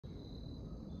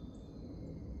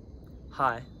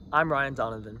Hi, I'm Ryan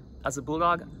Donovan. As a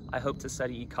Bulldog, I hope to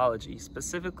study ecology,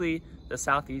 specifically the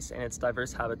Southeast and its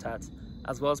diverse habitats,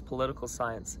 as well as political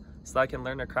science, so that I can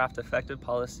learn to craft effective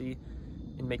policy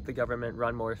and make the government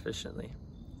run more efficiently.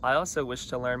 I also wish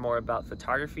to learn more about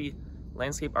photography,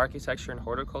 landscape architecture and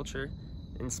horticulture,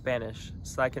 and Spanish,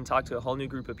 so that I can talk to a whole new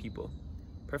group of people.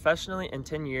 Professionally, in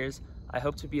 10 years, I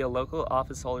hope to be a local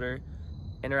office holder,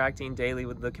 interacting daily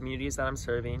with the communities that I'm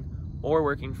serving, or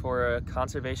working for a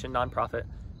conservation nonprofit,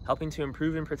 helping to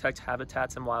improve and protect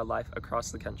habitats and wildlife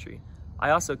across the country.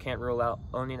 I also can't rule out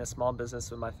owning a small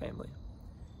business with my family.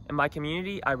 In my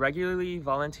community, I regularly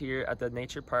volunteer at the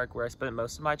nature park where I spent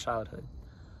most of my childhood.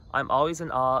 I'm always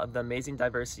in awe of the amazing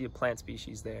diversity of plant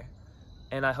species there,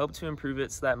 and I hope to improve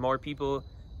it so that more people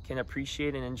can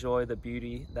appreciate and enjoy the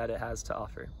beauty that it has to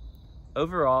offer.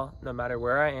 Overall, no matter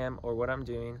where I am or what I'm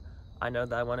doing, I know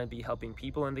that I want to be helping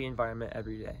people in the environment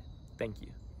every day. Thank you.